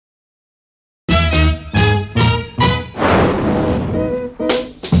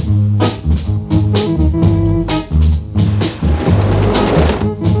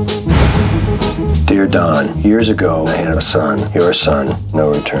Years ago, I had a son. Your son. No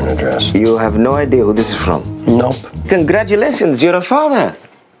return address. You have no idea who this is from? Nope. Congratulations, you're a father.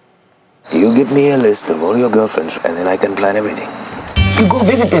 You give me a list of all your girlfriends, and then I can plan everything. You go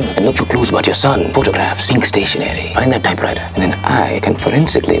visit them and look for clues about your son. Photographs, ink stationery. Find that typewriter. And then I can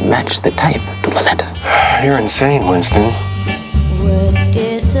forensically match the type to the letter. You're insane, Winston. Words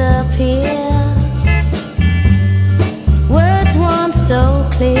disappear. Words once so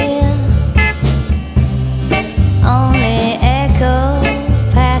clear. Only echoes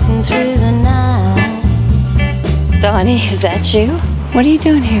passing through the night. Donnie, is that you? What are you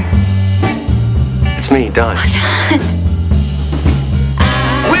doing here? It's me, Don.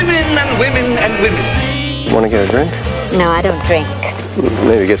 Women and women. Want to get a drink? No, I don't drink.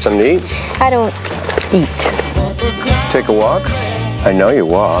 Maybe get something to eat? I don't eat. Take a walk? I know you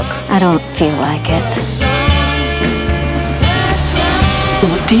walk. I don't feel like it.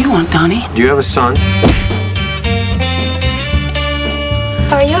 What do you want, Donnie? Do you have a son?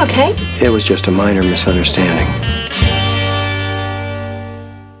 Are you okay? It was just a minor misunderstanding.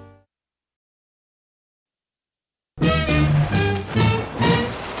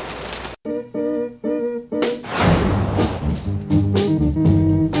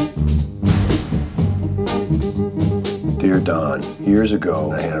 Dear Don, years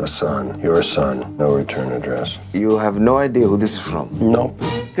ago, I had a son. Your son. No return address. You have no idea who this is from? Nope.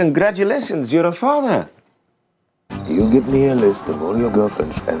 Congratulations, you're a father. You give me a list of all your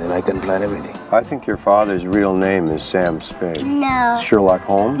girlfriends, and then I can plan everything. I think your father's real name is Sam Spade. No. Sherlock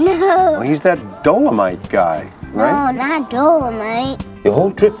Holmes? No. Well, he's that Dolomite guy, right? No, not Dolomite. Your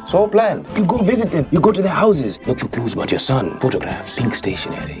whole trip is all planned. You go visit them. You go to their houses. Look for clues about your son. Photographs, ink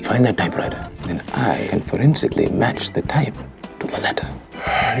stationery. Find that typewriter. Then I can forensically match the type to the letter.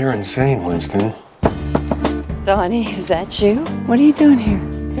 You're insane, Winston. Donnie, is that you? What are you doing here?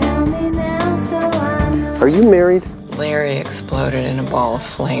 Tell me now so I know. Are you married? Larry exploded in a ball of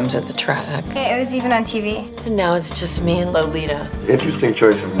flames at the track. It was even on TV. And now it's just me and Lolita. Interesting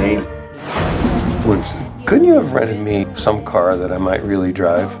choice of name. Winston, couldn't you have rented me some car that I might really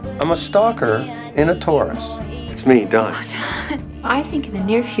drive? I'm a stalker in a Taurus. It's me, Don. I think in the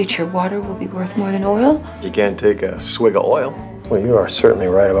near future, water will be worth more than oil. You can't take a swig of oil. Well, you are certainly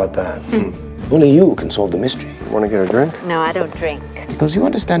right about that. Only you can solve the mystery. Want to get a drink? No, I don't drink. Because you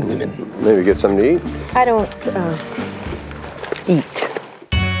understand women. Maybe get something to eat? I don't, eat.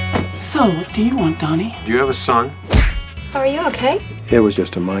 So, what do you want, Donnie? Do you have a son? Are you okay? It was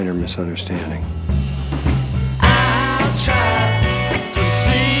just a minor misunderstanding.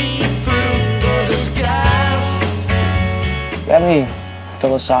 Do you have any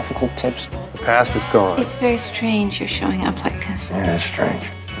philosophical tips? The past is gone. It's very strange you're showing up like this. It is strange.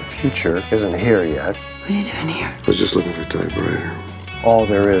 The future isn't here yet. What are you doing here? I was just looking for a typewriter. All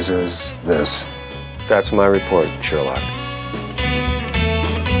there is this. That's my report, Sherlock.